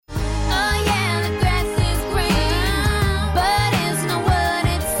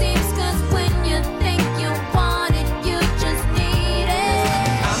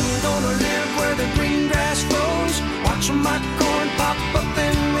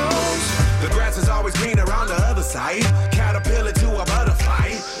sight. Caterpillar to a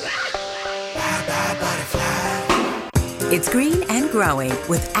butterfly. Bye bye butterfly. It's Green and Growing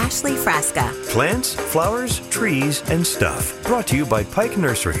with Ashley Frasca Plants, flowers, trees, and stuff. Brought to you by Pike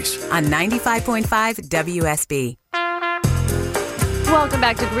Nurseries. on 95.5 WSB. Welcome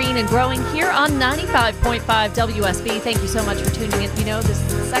back to Green and Growing here on 95.5 WSB. Thank you so much for tuning in. You know, this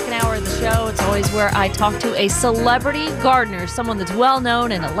is the second hour of the show. It's always where I talk to a celebrity gardener, someone that's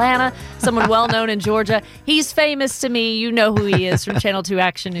well-known in Atlanta, someone well-known in Georgia. He's famous to me. You know who he is from Channel 2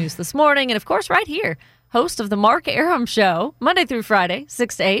 Action News this morning. And, of course, right here, host of the Mark Arum Show, Monday through Friday,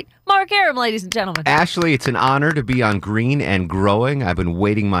 6 to 8. Mark Arum, ladies and gentlemen. Ashley, it's an honor to be on Green and Growing. I've been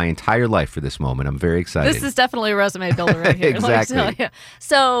waiting my entire life for this moment. I'm very excited. This is definitely a resume builder right here. Exactly. Let me tell you.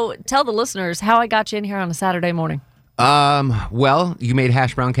 So tell the listeners how I got you in here on a Saturday morning. Well, you made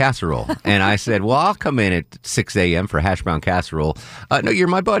hash brown casserole. And I said, well, I'll come in at 6 a.m. for hash brown casserole. No, you're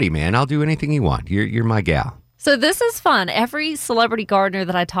my buddy, man. I'll do anything you want. You're my gal. So this is fun. Every celebrity gardener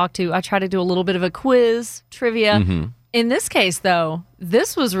that I talk to, I try to do a little bit of a quiz, trivia. Mm-hmm. In this case, though,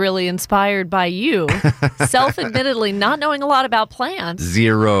 this was really inspired by you, self-admittedly not knowing a lot about plants.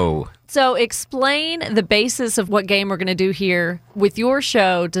 Zero. So explain the basis of what game we're going to do here. With your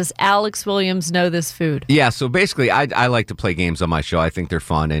show, does Alex Williams know this food? Yeah, so basically, I like to play games on my show. I think they're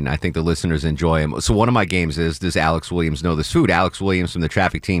fun, and I think the listeners enjoy them. So one of my games is, does Alex Williams know this food? Alex Williams from the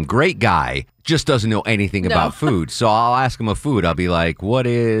traffic team, great guy, just doesn't know anything about food. So I'll ask him a food. I'll be like, what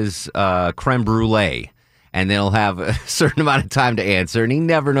is creme brulee? And then he'll have a certain amount of time to answer, and he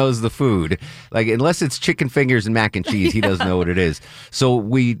never knows the food. Like, unless it's chicken fingers and mac and cheese, he doesn't know what it is. So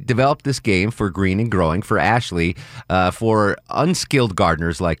we developed this game for Green and Growing for Ashley. For unskilled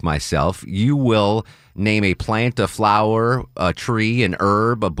gardeners like myself, you will name a plant, a flower, a tree, an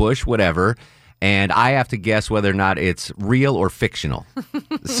herb, a bush, whatever, and I have to guess whether or not it's real or fictional.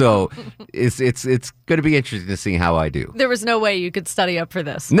 So it's going to be interesting to see how I do. There was no way you could study up for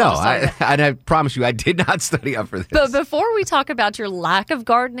this. No, and I promise you, I did not study up for this. But before we talk about your lack of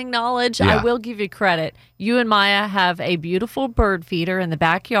gardening knowledge, I will give you credit. You and Maya have a beautiful bird feeder in the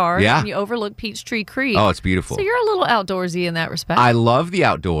backyard, and you overlook Peachtree Creek. Oh, it's beautiful. So you're a little outdoorsy in that respect. I love the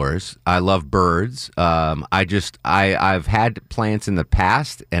outdoors. I love birds. I've had plants in the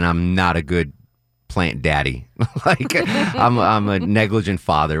past, and I'm not a good plant daddy. Like, I'm a negligent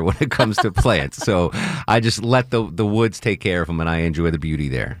father when it comes to plants. So I just let the woods take care of them, and I enjoy the beauty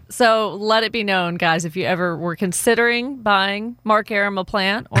there. So let it be known, guys, if you ever were considering buying Mark Arum a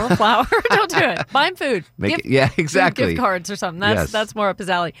plant or a flower, don't do it. Buy him food. Exactly. Gift cards or something. That's more up his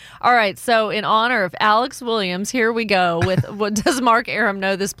alley. All right, so in honor of Alex Williams, here we go with what does Mark Arum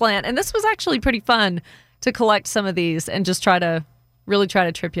know this plant? And this was actually pretty fun to collect some of these and just try to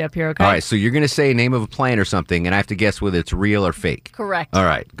trip you up here, okay? All right, so you're going to say a name of a plant or something, and I have to guess whether it's real or fake. Correct. All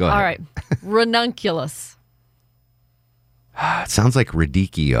right, go ahead. All right. Ranunculus. It sounds like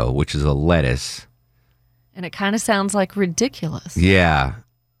radicchio, which is a lettuce. And it kind of sounds like ridiculous. Yeah.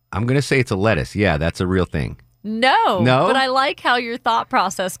 I'm going to say it's a lettuce. Yeah, that's a real thing. No. No? But I like how your thought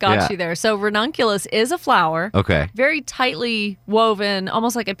process got you there. So ranunculus is a flower. Okay. Very tightly woven,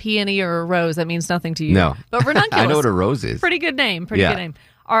 almost like a peony or a rose. That means nothing to you. No. But ranunculus. I know what a rose is. Pretty good name. Pretty good name.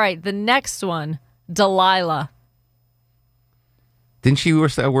 All right. The next one, Delilah. Didn't she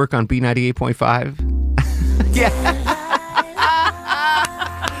work on B98.5? Yeah.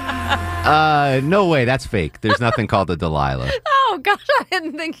 No way. That's fake. There's nothing called a Delilah. Oh, gosh. I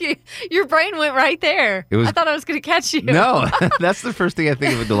didn't think your brain went right there. I thought I was going to catch you. No. That's the first thing I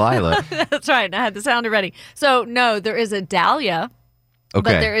think of a Delilah. That's right. I had the sounder ready. So, no, there is a dahlia. Okay.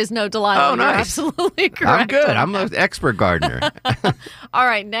 But there is no Delilah. Oh, nice. You're absolutely correct. I'm good. I'm an expert gardener. All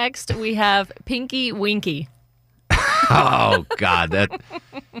right. Next, we have Pinky Winky. Oh, God. That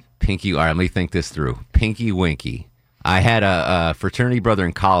Pinky. All right. Let me think this through. Pinky Winky. I had a fraternity brother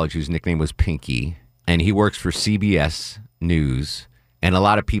in college whose nickname was Pinky, and he works for CBS News, and a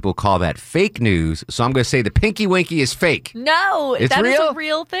lot of people call that fake news, so I'm going to say the Pinky Winky is fake. No, that is a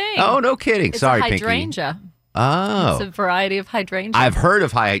real thing. Oh, no kidding. It's Sorry, a Pinky. hydrangea. Oh. It's a variety of hydrangea. I've heard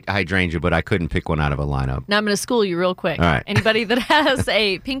of hydrangea, but I couldn't pick one out of a lineup. Now I'm going to school you real quick. All right. Anybody that has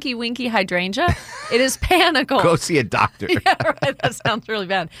a Pinky Winky hydrangea, it is panicle. Go see a doctor. Yeah, right. That sounds really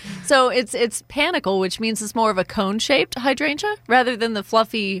bad. So it's panicle, which means it's more of a cone-shaped hydrangea rather than the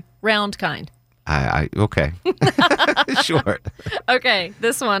fluffy round kind. Okay. Sure. Okay,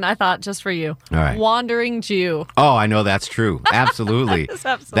 this one I thought just for you. All right. Wandering Jew. Oh, I know that's true. Absolutely. It's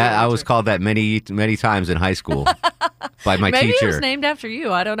absolutely that I was true. called that many times in high school. by my Maybe teacher. it was named after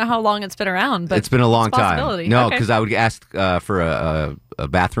you. I don't know how long it's been around, but It's been a long it's a possibility. time. No, Okay. because I would ask for a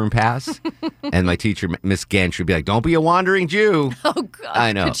bathroom pass, and my teacher, Miss Gensch, would be like, "Don't be a wandering Jew." Oh, God.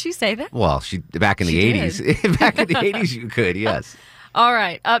 I know. Could she say that? Well, she back in the She 80s. Back in the 80s, you could, yes. All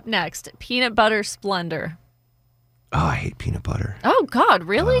right. Up next, peanut butter splendor. Oh, I hate peanut butter. Oh, God.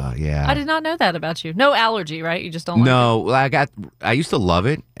 Really? Yeah. I did not know that about you. No allergy, right? You just don't like No, well, I used to love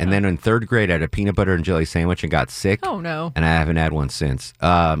it, and then in third grade, I had a peanut butter and jelly sandwich and got sick. it? Oh, no. And I haven't had one since.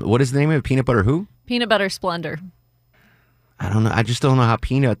 What is the name of it? Peanut butter who? Peanut butter splendor. I don't know. I just don't know how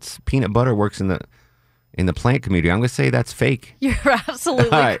peanut butter works in the plant community. I'm going to say that's fake. You're absolutely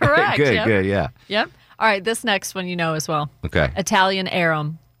All right. correct. Good, Yep. good, yeah. Yep. All right. This next one you know as well. Okay. Italian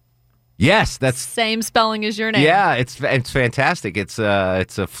arum. Yes, that's Same spelling as your name. yeah. It's fantastic. It's a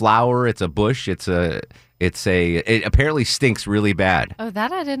flower. It's a bush. It apparently stinks really bad. Oh,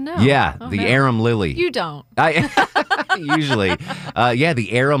 that I didn't know. Yeah, Oh, the no. arum lily. You don't. I usually, the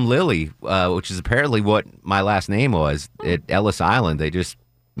arum lily, which is apparently what my last name was at Ellis Island. They just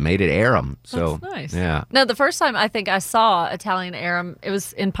made it arum. So That's nice. yeah. No, the first time I think I saw Italian arum, it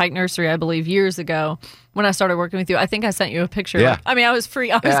was in Pike Nursery, I believe, years ago when I started working with you. I think I sent you a picture. Yeah. I mean, I was free.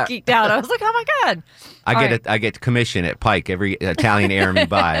 I was Yeah. geeked out. I was like, oh my God. I get commission at Pike every Italian arum you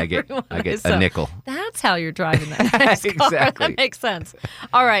buy. I get So a nickel. That's how you're driving that nice car. Exactly. That makes sense.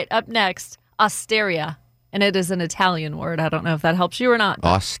 All right, up next, osteria. And it is an Italian word. I don't know if that helps you or not.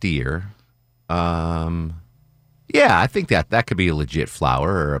 Austere. Yeah, I think that could be a legit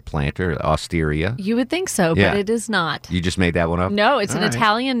flower or a plant or Osteria. You would think so, Yeah. but it is not. You just made that one up? No, it's All an right.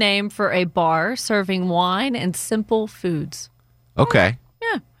 Italian name for a bar serving wine and simple foods. Okay.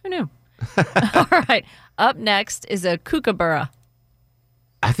 Yeah, who knew? All right. Up next is a kookaburra.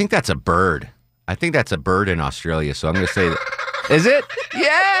 I think that's a bird. I think that's a bird in Australia, so I'm going to say that. Is it?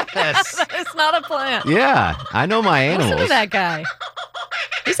 Yes. It's not a plant. Yeah, I know my Listen animals. to that guy.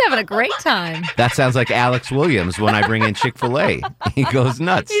 He's having a great time. That sounds like Alex Williams when I bring in Chick-fil-A. He goes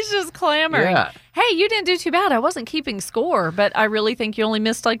nuts. He's just clamoring. Yeah. Hey, you didn't do too bad. I wasn't keeping score, but I really think you only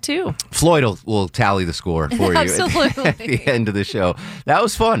missed like 2. Floyd will tally the score for you Absolutely. at the end of the show. That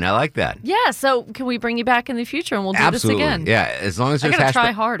was fun. I like that. Yeah, so can we bring you back in the future and we'll do Absolutely. this again? Yeah, as long as I there's gotta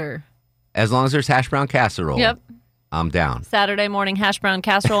try harder. as long as there's hash brown casserole. Yep. I'm down. Saturday morning hash brown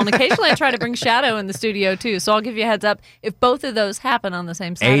casserole, and occasionally I try to bring Shadow in the studio too. So I'll give you a heads up if both of those happen on the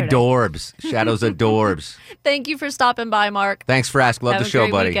same Saturday. Adorbs. Shadows adorbs. Thank you for stopping by, Mark. Thanks for asking. Love Have the a show,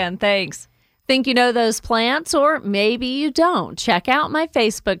 great buddy. weekend. Thanks. Think you know those plants, or maybe you don't? Check out my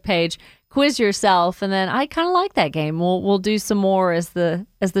Facebook page. Quiz yourself, and then I kind of like that game. We'll do some more as the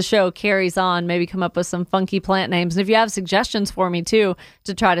show carries on. Maybe come up with some funky plant names. And if you have suggestions for me too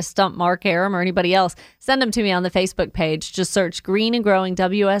to try to stump Mark Arum or anybody else, send them to me on the Facebook page. Just search Green and Growing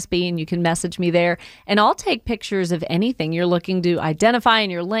WSB, and you can message me there. And I'll take pictures of anything you're looking to identify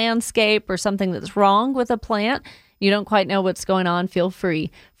in your landscape or something that's wrong with a plant. You don't quite know what's going on, feel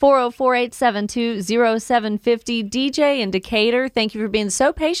free. 404-872-0750. DJ in Decatur, thank you for being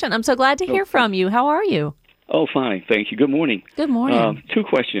so patient. I'm so glad to hear from you. How are you? Oh, fine. Thank you. Good morning. Good morning. 2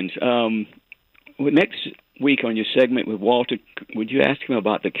 questions. Next week on your segment with Walter, would you ask him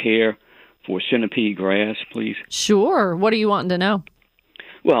about the care for centipede grass, please? Sure. What are you wanting to know?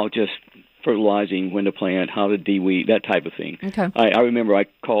 Well, just fertilizing, when to plant, how to de-weed, that type of thing. Okay. I remember I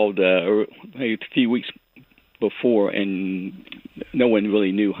called a few weeks before, and no one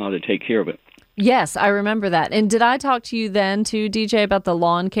really knew how to take care of it. Yes, I remember that. And did I talk to you then, too, DJ, about the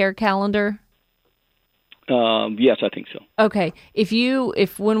lawn care calendar? Yes, I think so. Okay.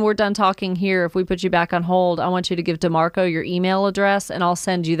 If when we're done talking here, if we put you back on hold, I want you to give DeMarco your email address, and I'll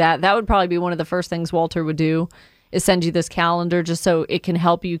send you that. That would probably be one of the first things Walter would do, is send you this calendar just so it can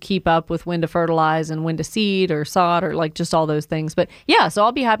help you keep up with when to fertilize and when to seed or sod or like just all those things. But yeah, so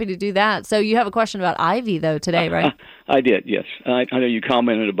I'll be happy to do that. So you have a question about ivy though today, right? I did, yes. I know you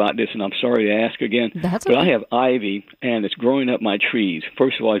commented about this, and I'm sorry to ask again. That's But okay. I have ivy, and it's growing up my trees.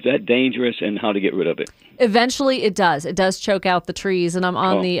 First of all, is that dangerous, and how to get rid of it? Eventually it does. It does choke out the trees. And I'm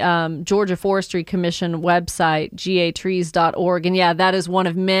on the Georgia Forestry Commission website, gatrees.org. And yeah, that is one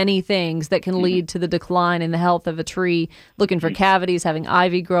of many things that can lead to the decline in the health of a tree. Looking for cavities, having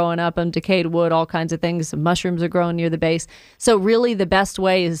ivy growing up, decayed wood, all kinds of things. Some mushrooms are growing near the base. So really the best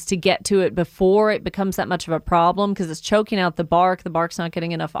way is to get to it before it becomes that much of a problem, because it's choking out the bark. The bark's not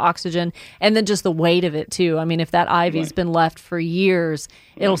getting enough oxygen. And then just the weight of it too. I mean, if that ivy's been left for years,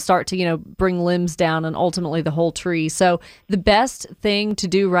 it'll start to, bring limbs down and ultimately the whole tree. So the best thing to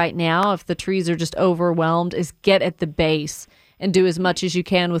do right now, if the trees are just overwhelmed, is get at the base and do as much as you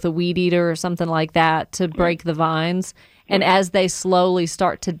can with a weed eater or something like that to break the vines. And as they slowly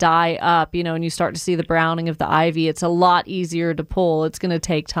start to die up, and you start to see the browning of the ivy, it's a lot easier to pull. It's going to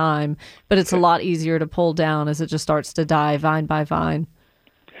take time, but it's a lot easier to pull down as it just starts to die vine by vine.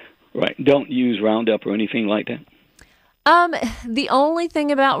 Right. Don't use Roundup or anything like that? The only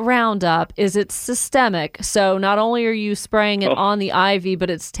thing about Roundup is it's systemic. So not only are you spraying it on the ivy, but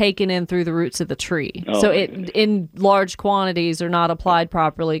it's taken in through the roots of the tree. So it, in large quantities or not applied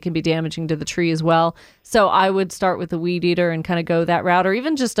properly, it can be damaging to the tree as well. So I would start with the weed eater and kind of go that route, or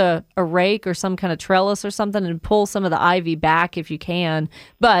even just a rake or some kind of trellis or something and pull some of the ivy back if you can.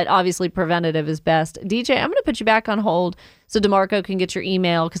 But obviously preventative is best. DJ, I'm going to put you back on hold so DeMarco can get your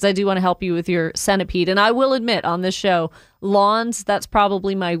email, because I do want to help you with your centipede. And I will admit on this show, lawns, that's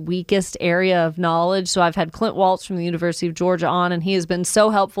probably my weakest area of knowledge. So I've had Clint Waltz from the University of Georgia on, and he has been so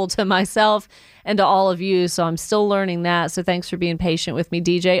helpful to myself and to all of you. So I'm still learning that. So thanks for being patient with me,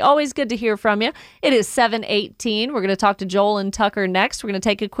 DJ. Always good to hear from you. It is 7:18. We're going to talk to Joel and Tucker next. We're going to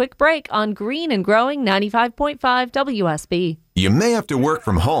take a quick break on Green and Growing 95.5 WSB. You may have to work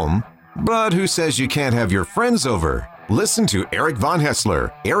from home, but who says you can't have your friends over? Listen to Eric Von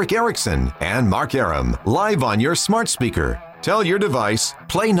Hessler, Eric Erickson, and Mark Aram live on your smart speaker. Tell your device,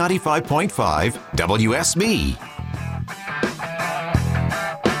 play 95.5 WSB.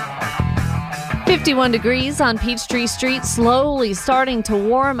 51 degrees on Peachtree Street, slowly starting to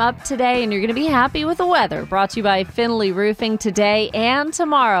warm up today, and you're going to be happy with the weather. Brought to you by Finley Roofing today and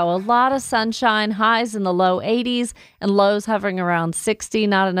tomorrow. A lot of sunshine, highs in the low 80s, and lows hovering around 60.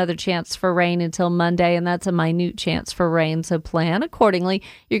 Not another chance for rain until Monday, and that's a minute chance for rain, so plan accordingly.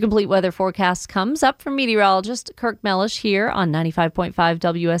 Your complete weather forecast comes up from meteorologist Kirk Mellish here on 95.5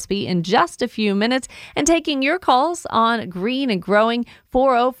 WSB in just a few minutes, and taking your calls on Green and Growing,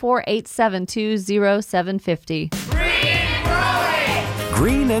 404-872-0750.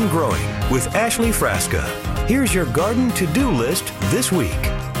 Green and Growing with Ashley Frasca. Here's your garden to-do list this week.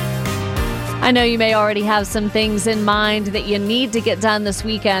 I know you may already have some things in mind that you need to get done this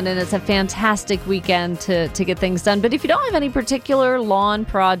weekend, and it's a fantastic weekend to get things done. But if you don't have any particular lawn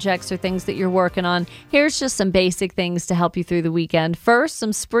projects or things that you're working on, here's just some basic things to help you through the weekend. First,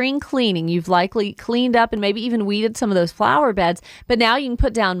 some spring cleaning. You've likely cleaned up and maybe even weeded some of those flower beds, but now you can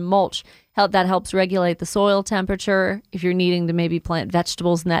put down mulch. That helps regulate the soil temperature. If you're needing to maybe plant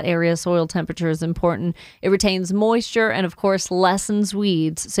vegetables in that area, soil temperature is important. It retains moisture and, of course, lessens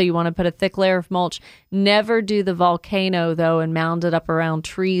weeds. So you want to put a thick layer of mulch. Never do the volcano, though, and mound it up around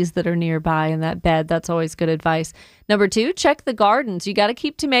trees that are nearby in that bed. That's always good advice. Number 2, check the gardens. You got to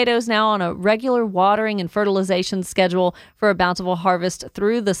keep tomatoes now on a regular watering and fertilization schedule for a bountiful harvest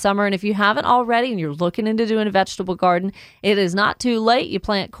through the summer. And if you haven't already and you're looking into doing a vegetable garden, it is not too late. You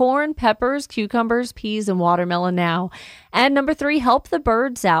plant corn, peppers, cucumbers, peas, and watermelon now. And number 3, help the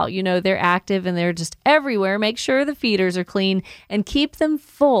birds out. You know, they're active and they're just everywhere. Make sure the feeders are clean and keep them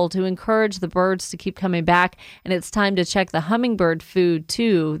full to encourage the birds to keep coming back. And it's time to check the hummingbird food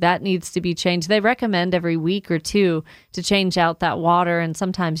too. That needs to be changed. They recommend every week or two to change out that water, and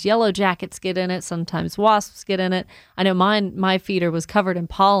sometimes yellow jackets get in it, sometimes wasps get in it. I know my feeder was covered in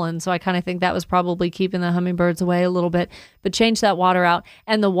pollen, so I kind of think that was probably keeping the hummingbirds away a little bit. But change that water out,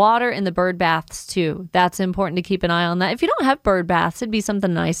 and the water in the bird baths too. That's important to keep an eye on that. If you don't have bird baths, it'd be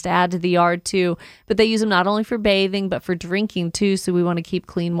something nice to add to the yard too. But they use them not only for bathing, but for drinking too, so we want to keep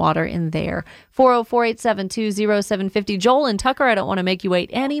clean water in there. 404-872-0750. Joel and Tucker, I don't want to make you wait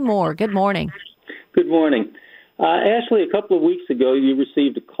anymore. Good morning. Good morning. Ashley, a couple of weeks ago, you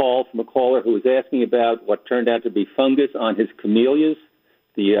received a call from a caller who was asking about what turned out to be fungus on his camellias.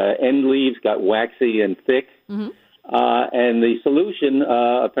 The end leaves got waxy and thick. Mm-hmm. And the solution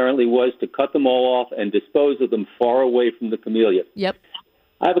apparently was to cut them all off and dispose of them far away from the camellia. Yep.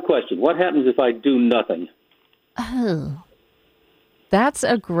 I have a question. What happens if I do nothing? Oh, that's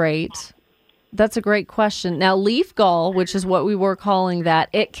a great question. Now, leaf gall, which is what we were calling that,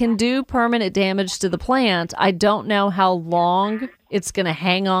 it can do permanent damage to the plant. I don't know how long it's going to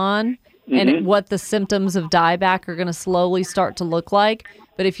hang on and what the symptoms of dieback are going to slowly start to look like.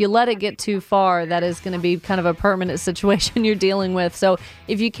 But if you let it get too far, that is going to be kind of a permanent situation you're dealing with. So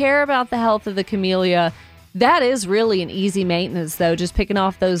if you care about the health of the camellia, that is really an easy maintenance, though, just picking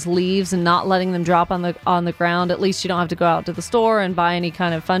off those leaves and not letting them drop on the ground. At least you don't have to go out to the store and buy any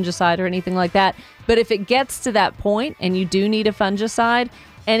kind of fungicide or anything like that. But if it gets to that point and you do need a fungicide,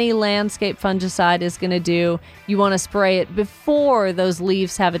 any landscape fungicide is going to do. You want to spray it before those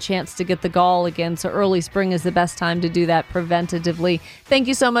leaves have a chance to get the gall again. So early spring is the best time to do that preventatively. Thank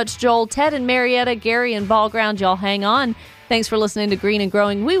you so much, Joel. Ted and Marietta, Gary and Ball Ground, y'all hang on. Thanks for listening to Green and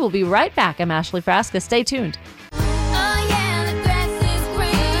Growing. We will be right back. I'm Ashley Frasca. Stay tuned. I'm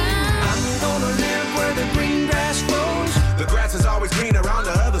gonna live where the green grass grows.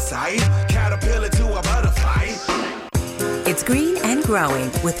 type. Caterpillar to a butterfly. It's Green and Growing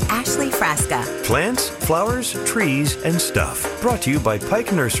with Ashley Frasca Plants, flowers, trees, and stuff. Brought to you by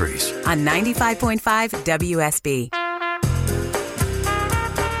Pike Nurseries. on 95.5 WSB.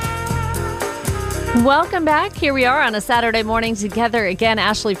 Welcome back. Here we are on a Saturday morning together again.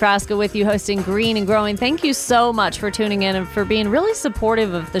 Ashley Frasca with you, hosting Green and Growing. Thank you so much for tuning in and for being really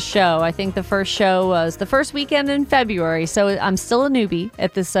supportive of the show. I think the first show was the first weekend in February, so I'm still a newbie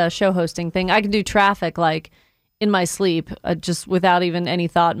at this show hosting thing. I can do traffic like in my sleep, just without even any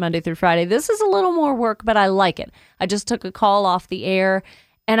thought, Monday through Friday. This is a little more work, but I like it. I just took a call off the air,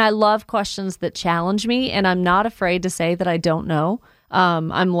 and I love questions that challenge me, and I'm not afraid to say that I don't know.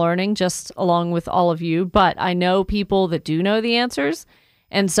 I'm learning just along with all of you, but I know people that do know the answers.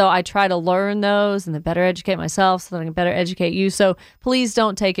 And so I try to learn those and then better educate myself so that I can better educate you. So please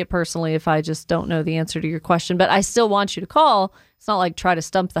don't take it personally if I just don't know the answer to your question, but I still want you to call. It's not like try to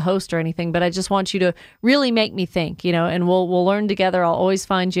stump the host or anything, but I just want you to really make me think, and we'll learn together. I'll always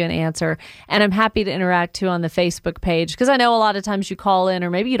find you an answer. And I'm happy to interact too on the Facebook page, because I know a lot of times you call in or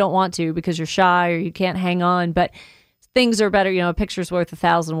maybe you don't want to because you're shy or you can't hang on, but things are better, a picture's worth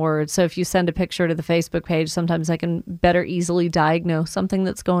 1,000 words. So if you send a picture to the Facebook page, sometimes I can better easily diagnose something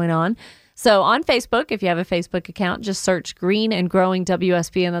that's going on. So on Facebook, if you have a Facebook account, just search Green and Growing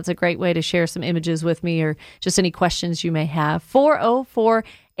WSB, and that's a great way to share some images with me or just any questions you may have.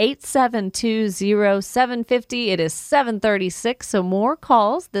 404-872-0750. It is 7:36, so more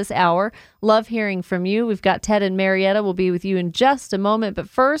calls this hour. Love hearing from you. We've got Ted and Marietta. We'll be with you in just a moment. But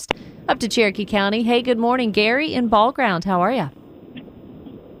first, up to Cherokee County. Hey, good morning, Gary in Ball Ground. How are you?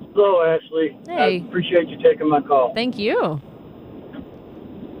 Hello, Ashley. Hey. I appreciate you taking my call. Thank you.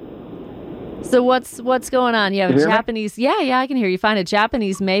 So what's going on? You have a Japanese... Yeah, I can hear you. Find a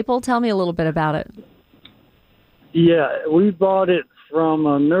Japanese maple. Tell me a little bit about it. Yeah, we bought it from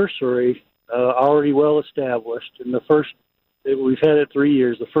a nursery already well established. And we've had it 3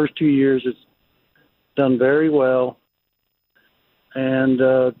 years. The first 2 years it's done very well. And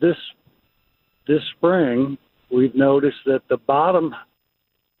this spring we've noticed that the bottom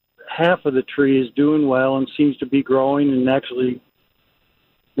half of the tree is doing well and seems to be growing and actually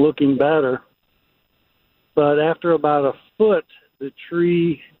looking better. But after about a foot, the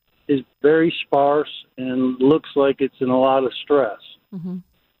tree is very sparse and looks like it's in a lot of stress. Mm-hmm.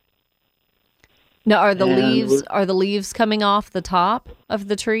 Now, are the leaves coming off the top of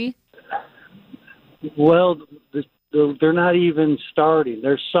the tree? Well, they're not even starting.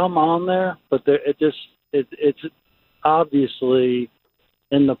 There's some on there, but it's obviously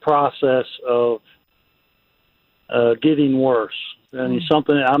in the process of getting worse. And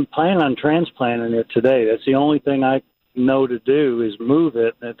something I'm planning on transplanting it today. That's the only thing I know to do is move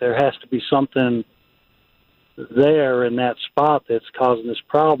it. That there has to be something there in that spot that's causing this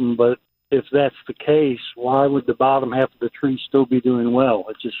problem. But if that's the case, why would the bottom half of the tree still be doing well?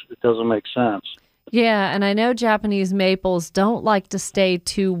 It doesn't make sense. Yeah, and I know Japanese maples don't like to stay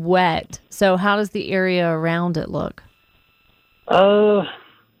too wet. So how does the area around it look?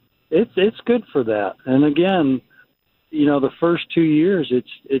 It's good for that. And again, the first 2 years,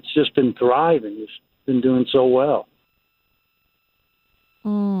 it's just been thriving. It's been doing so well.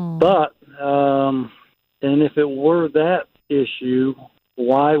 But, and if it were that issue,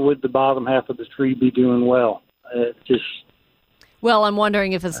 why would the bottom half of the tree be doing well? Well, I'm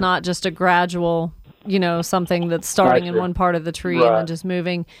wondering if it's not just a gradual, something that's starting in one part of the tree and then just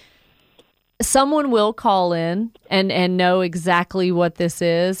moving. Someone will call in and know exactly what this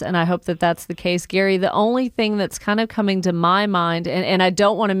is, and I hope that that's the case. Gary, the only thing that's kind of coming to my mind, and I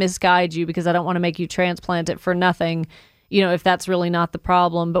don't want to misguide you because I don't want to make you transplant it for nothing, if that's really not the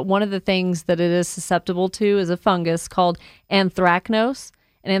problem, but one of the things that it is susceptible to is a fungus called anthracnose.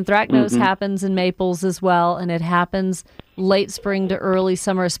 And anthracnose happens in maples as well, and it happens late spring to early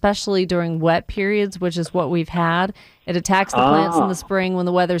summer, especially during wet periods, which is what we've had. It attacks the plants in the spring when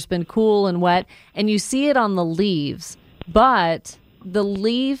the weather's been cool and wet, and you see it on the leaves. But the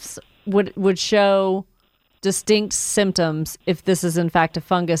leaves would show distinct symptoms if this is in fact a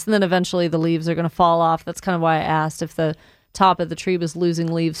fungus, and then eventually the leaves are going to fall off. That's kind of why I asked if the top of the tree was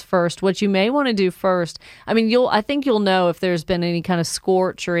losing leaves first. What you may want to do first, I think you'll know if there's been any kind of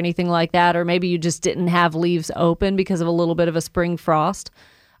scorch or anything like that, or maybe you just didn't have leaves open because of a little bit of a spring frost.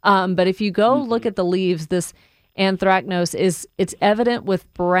 But if you go look at the leaves, this anthracnose it's evident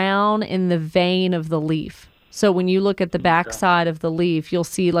with brown in the vein of the leaf. So when you look at the back side of the leaf, you'll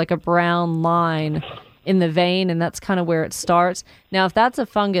see like a brown line in the vein, and that's kind of where it starts. Now, if that's a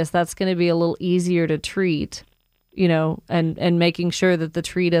fungus, that's going to be a little easier to treat, and making sure that the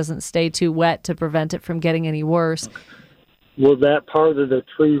tree doesn't stay too wet to prevent it from getting any worse. will that part of the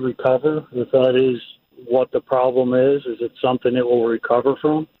tree recover if that is what the problem is? Is it something it will recover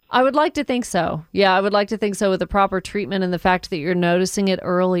from? I would like to think so. Yeah, I would like to think so with the proper treatment and the fact that you're noticing it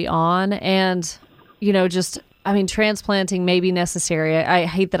early on. And, transplanting may be necessary. I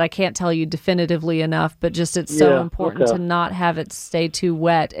hate that I can't tell you definitively enough, but just it's so important to not have it stay too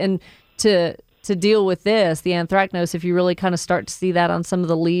wet. And to deal with this, the anthracnose, if you really kind of start to see that on some of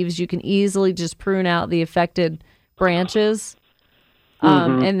the leaves, you can easily just prune out the affected branches.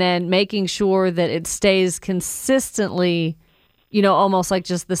 And then making sure that it stays consistently, almost like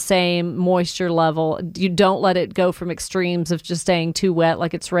just the same moisture level. You don't let it go from extremes of just staying too wet,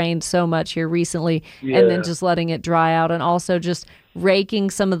 like it's rained so much here recently, and then just letting it dry out. And also just raking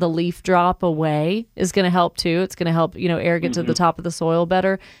some of the leaf drop away is going to help too. It's going to help, air get to the top of the soil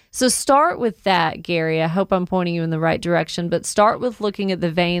better. So start with that, Gary. I hope I'm pointing you in the right direction, but start with looking at the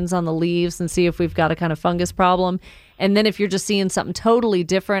veins on the leaves and see if we've got a kind of fungus problem. And then if you're just seeing something totally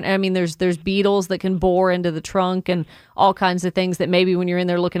different, there's beetles that can bore into the trunk and all kinds of things that maybe when you're in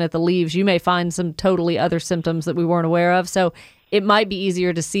there looking at the leaves, you may find some totally other symptoms that we weren't aware of. So it might be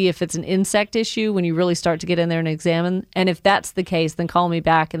easier to see if it's an insect issue when you really start to get in there and examine. And if that's the case, then call me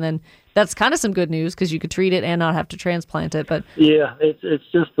back. And then that's kind of some good news because you could treat it and not have to transplant it. But yeah, it's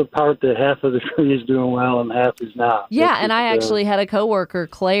just the part that half of the tree is doing well and half is not. Yeah, and I actually had a coworker,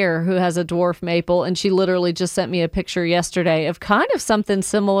 Claire, who has a dwarf maple, and she literally just sent me a picture yesterday of kind of something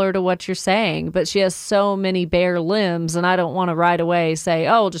similar to what you're saying, but she has so many bare limbs, and I don't want to right away say,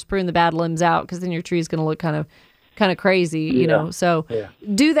 oh, just prune the bad limbs out, because then your tree's going to look kind of crazy, So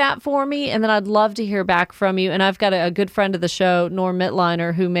do that for me, and then I'd love to hear back from you. And I've got a good friend of the show, Norm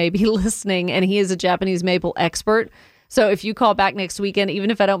Mittliner, who may be listening, and he is a Japanese maple expert. So if you call back next weekend,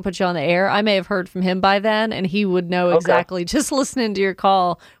 even if I don't put you on the air, I may have heard from him by then, and he would know exactly, just listening to your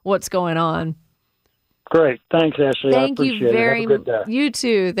call, what's going on. Great. Thanks, Ashley. I appreciate it. Have a good day. You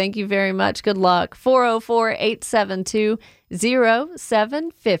too. Thank you very much. Good luck.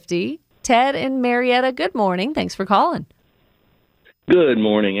 404-872-0750. Ted in Marietta, good morning. Thanks for calling. Good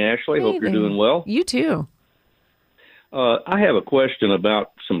morning, Ashley. Hey Hope you're there. doing well. You too. I have a question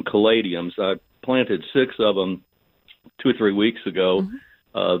about some caladiums. I planted 6 of them 2 or 3 weeks ago.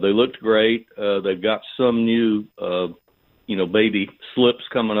 They looked great. They've got some new, baby slips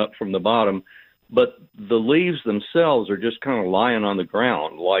coming up from the bottom, but the leaves themselves are just kind of lying on the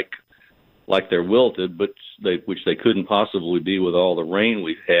ground like they're wilted, which they couldn't possibly be with all the rain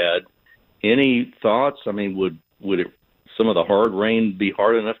we've had. Any thoughts? Would some of the hard rain be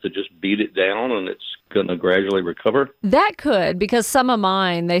hard enough to just beat it down and it's going to gradually recover? That could, because some of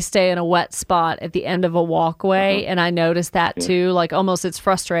mine, they stay in a wet spot at the end of a walkway, and I noticed that too. Like almost it's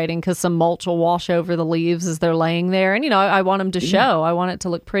frustrating because some mulch will wash over the leaves as they're laying there. And, I want them to show. I want it to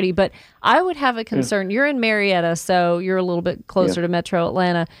look pretty. But I would have a concern. You're in Marietta, so you're a little bit closer to Metro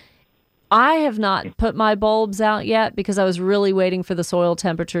Atlanta. I have not put my bulbs out yet because I was really waiting for the soil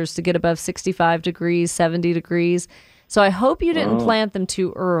temperatures to get above 65 degrees, 70 degrees. So I hope you didn't plant them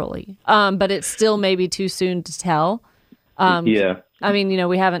too early, but it's still maybe too soon to tell. We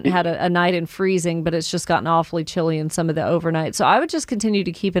haven't had a night in freezing, but it's just gotten awfully chilly in some of the overnight. So I would just continue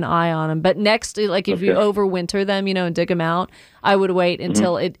to keep an eye on them. But next, if you overwinter them, and dig them out, I would wait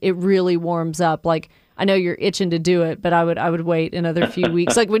until it really warms up. Like, I know you're itching to do it, but I would wait another few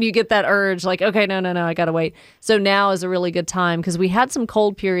weeks. Like when you get that urge, like, okay, no, I got to wait. So now is a really good time because we had some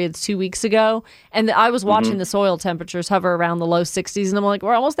cold periods 2 weeks ago, and I was watching the soil temperatures hover around the low 60s, and I'm like,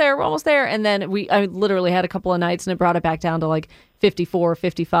 we're almost there. And then I literally had a couple of nights, and it brought it back down to like 54,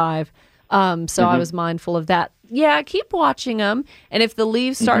 55. So I was mindful of that. Yeah, keep watching them. And if the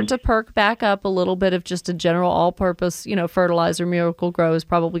leaves start to perk back up a little bit of just a general all-purpose, fertilizer, Miracle-Gro is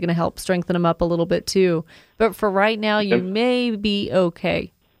probably going to help strengthen them up a little bit too. But for right now, you may be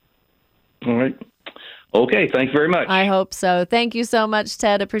okay. All right. Okay, thanks very much. I hope so. Thank you so much,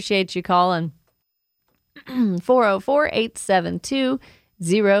 Ted. Appreciate you calling.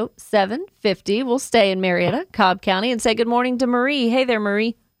 404-872-0750. We'll stay in Marietta, Cobb County, and say good morning to Marie. Hey there,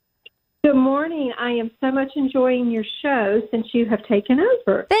 Marie. Good morning. I am so much enjoying your show since you have taken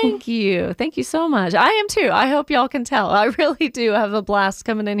over. Thank you. Thank you so much. I am too. I hope y'all can tell. I really do have a blast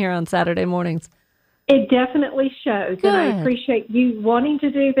coming in here on Saturday mornings. It definitely shows. Good. And I appreciate you wanting to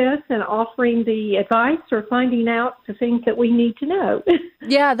do this and offering the advice or finding out the things that we need to know.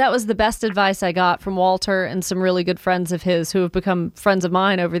 Yeah, that was the best advice I got from Walter and some really good friends of his who have become friends of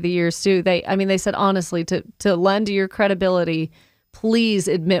mine over the years too. They said, honestly, to lend to your credibility, please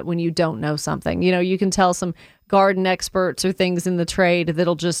admit when you don't know something. You can tell some garden experts or things in the trade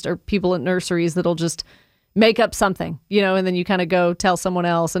or people at nurseries that'll just, make up something, and then you kind of go tell someone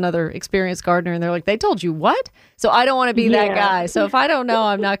else, another experienced gardener, and they're like, they told you what? So I don't want to be that guy. So if I don't know,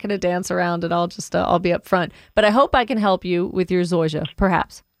 I'm not going to dance around it. I'll just, I'll be up front. But I hope I can help you with your zoysia,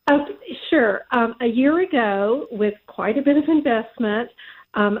 perhaps. Oh, sure. A year ago, with quite a bit of investment,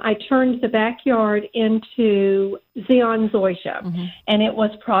 I turned the backyard into Xeon zoysia, and it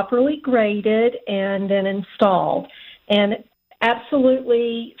was properly graded and then installed, and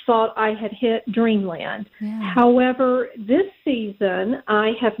absolutely thought I had hit dreamland. Yeah. However, this season,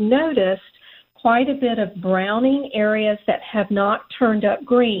 I have noticed quite a bit of browning areas that have not turned up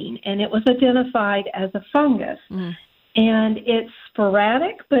green, and it was identified as a fungus. And it's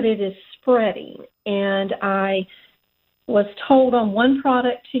sporadic, but it is spreading, and I was told on one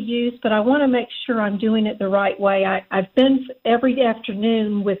product to use, but I want to make sure I'm doing it the right way. I've been every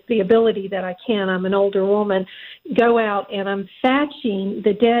afternoon with the ability that I can. I'm an older woman, go out and I'm thatching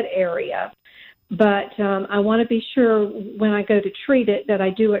the dead area. But I want to be sure when I go to treat it that I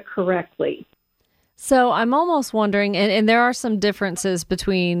do it correctly. So I'm almost wondering, and there are some differences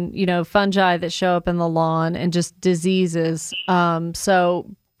between, fungi that show up in the lawn and just diseases. So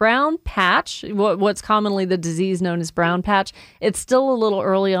brown patch, what's commonly the disease known as brown patch, it's still a little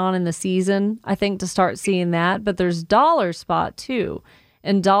early on in the season, I think, to start seeing that. But there's dollar spot too.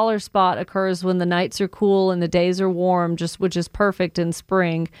 And dollar spot occurs when the nights are cool and the days are warm, which is perfect in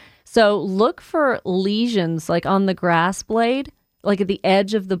spring. So look for lesions like on the grass blade, like at the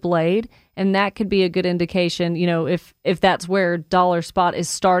edge of the blade. And that could be a good indication, if that's where dollar spot is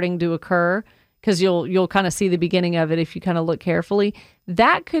starting to occur, because you'll kind of see the beginning of it if you kind of look carefully.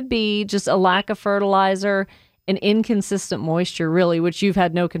 That could be just a lack of fertilizer, an inconsistent moisture, really, which you've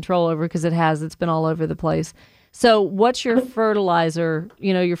had no control over because it's been all over the place. So what's your fertilizer,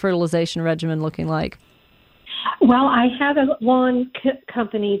 your fertilization regimen looking like? Well, I have a lawn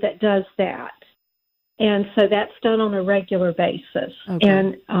company that does that. And so that's done on a regular basis. Okay.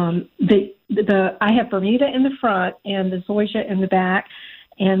 And I have Bermuda in the front and the zoysia in the back.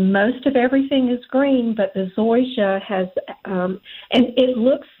 And most of everything is green, but the zoysia has, and it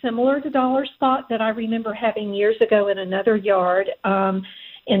looks similar to dollar spot that I remember having years ago in another yard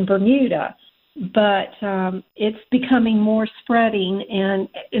in Bermuda. But it's becoming more spreading, and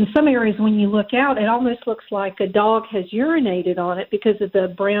in some areas when you look out, it almost looks like a dog has urinated on it because of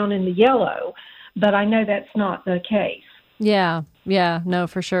the brown and the yellow. But I know that's not the case. Yeah, no,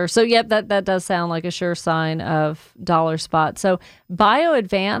 for sure. So, yep, that does sound like a sure sign of dollar spot. So,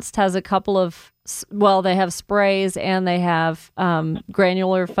 BioAdvanced has a couple of, they have sprays and they have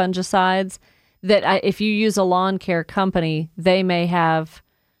granular fungicides that if you use a lawn care company, they may have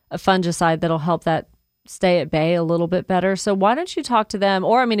a fungicide that'll help that stay at bay a little bit better. So, why don't you talk to them?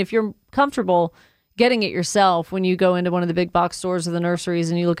 Or, if you're comfortable getting it yourself, when you go into one of the big box stores or the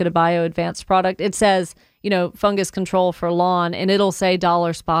nurseries and you look at a BioAdvanced product, it says, fungus control for lawn, and it'll say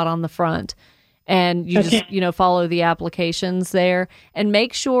dollar spot on the front. And you just, follow the applications there and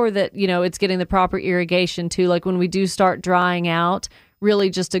make sure that, it's getting the proper irrigation too. Like when we do start drying out, really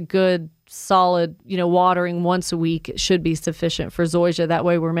just a good solid, watering once a week should be sufficient for zoysia. That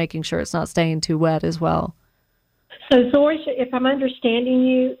way we're making sure it's not staying too wet as well. So zoysia, if I'm understanding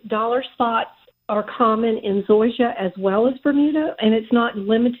you, dollar spots are common in zoysia as well as Bermuda, and it's not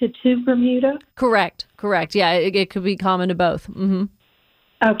limited to Bermuda? Correct. Yeah, it could be common to both. Mm-hmm.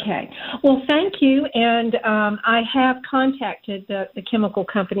 Okay. Well, thank you. And I have contacted the chemical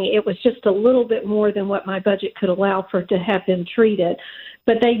company. It was just a little bit more than what my budget could allow for to have them treated.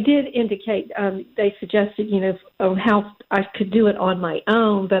 But they did indicate, they suggested, how I could do it on my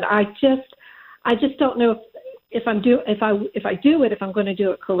own. But I just don't know if I'm going to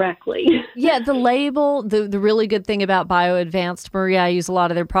do it correctly. Yeah, the label, the really good thing about BioAdvanced, Maria, I use a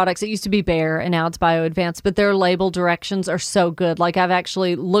lot of their products. It used to be Bayer and now it's BioAdvanced, but their label directions are so good. Like I've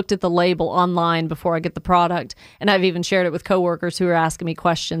actually looked at the label online before I get the product, and I've even shared it with coworkers who are asking me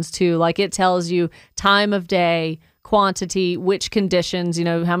questions too. Like it tells you time of day, quantity, which conditions,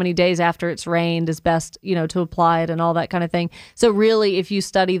 how many days after it's rained is best, to apply it and all that kind of thing. So really, if you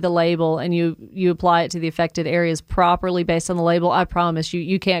study the label and you apply it to the affected areas properly based on the label, I promise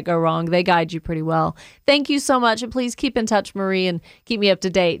you can't go wrong. They guide you pretty well. Thank you so much. And please keep in touch, Marie, and keep me up to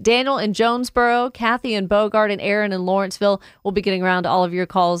date. Daniel in Jonesboro, Kathy in Bogart, and Aaron in Lawrenceville will be getting around to all of your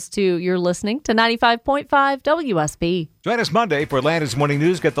calls too. You're listening to 95.5 WSB. Join us Monday for Atlanta's Morning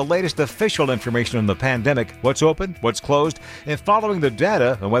News. Get the latest official information on the pandemic, what's open, what's closed, and following the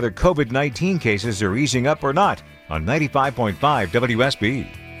data on whether COVID-19 cases are easing up or not on 95.5 WSB.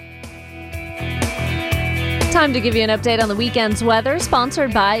 Time to give you an update on the weekend's weather,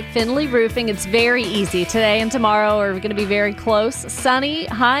 sponsored by Finley Roofing. It's very easy. Today and tomorrow are going to be very close. Sunny,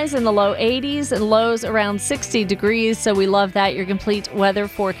 highs in the low 80s and lows around 60 degrees. So we love that. Your complete weather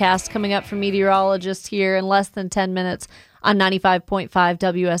forecast coming up from meteorologists here in less than 10 minutes on 95.5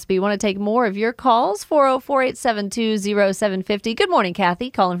 WSB. Want to take more of your calls? 404-872-0750. Good morning,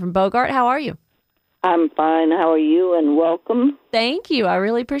 Kathy. Calling from Bogart. How are you? I'm fine. How are you? And welcome. Thank you. I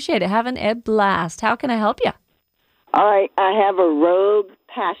really appreciate it. Having a blast. How can I help you? All right. I have a rogue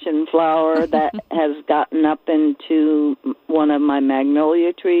passion flower that has gotten up into one of my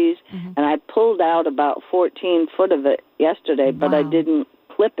magnolia trees, and I pulled out about 14 foot of it yesterday, but I didn't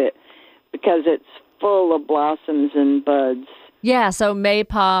clip it because it's full of blossoms and buds. Yeah, so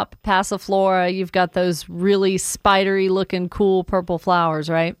Maypop, Passiflora, you've got those really spidery-looking, cool purple flowers,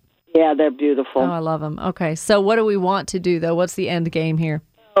 right? Yeah, they're beautiful. Oh, I love them. Okay, so what do we want to do, though? What's the end game here?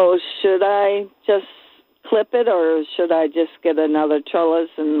 Oh, should I just clip it, or should I just get another trellis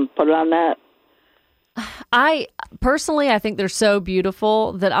and put it on that? I think they're so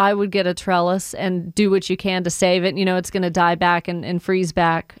beautiful that I would get a trellis and do what you can to save it. You know, it's going to die back and freeze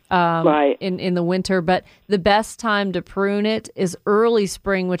back in the winter. But the best time to prune it is early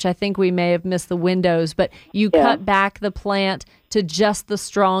spring, which I think we may have missed the windows. But you cut back the plant to just the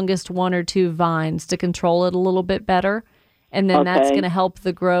strongest one or two vines to control it a little bit better. And then that's going to help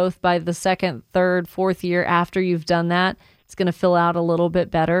the growth by the second, third, fourth year after you've done that. It's going to fill out a little bit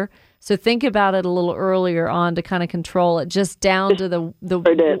better. So think about it a little earlier on to kind of control it, just down to the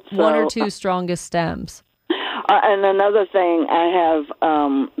one or two strongest stems. And another thing, I have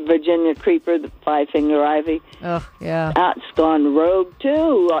Virginia creeper, the five-finger ivy. Oh, yeah. That's gone rogue,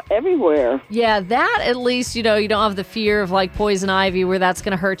 too, everywhere. Yeah, that at least, you don't have the fear of like poison ivy where that's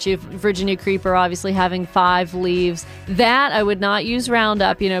going to hurt you. Virginia creeper obviously having 5 leaves. That I would not use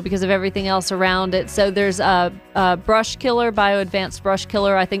Roundup, because of everything else around it. So there's a brush killer, Bio Advanced Brush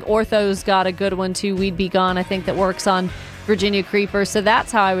Killer. I think Ortho's got a good one, too. Weed Be Gone, I think, that works on Virginia creeper. So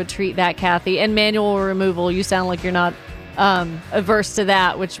that's how I would treat that, Kathy. And manual removal. You sound like you're not averse to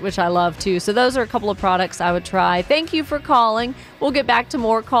that, which I love too. So those are a couple of products I would try. Thank you for calling. We'll get back to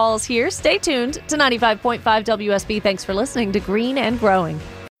more calls here. Stay tuned to 95.5 WSB. Thanks for listening to Green and Growing.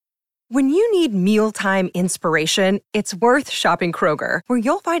 When you need mealtime inspiration, it's worth shopping Kroger, where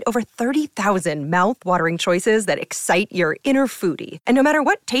you'll find over 30,000 mouth-watering choices that excite your inner foodie. And no matter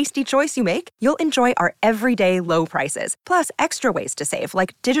what tasty choice you make, you'll enjoy our everyday low prices, plus extra ways to save,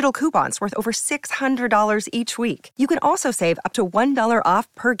 like digital coupons worth over $600 each week. You can also save up to $1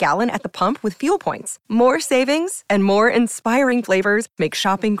 off per gallon at the pump with fuel points. More savings and more inspiring flavors make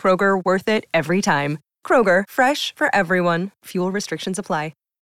shopping Kroger worth it every time. Kroger, fresh for everyone. Fuel restrictions apply.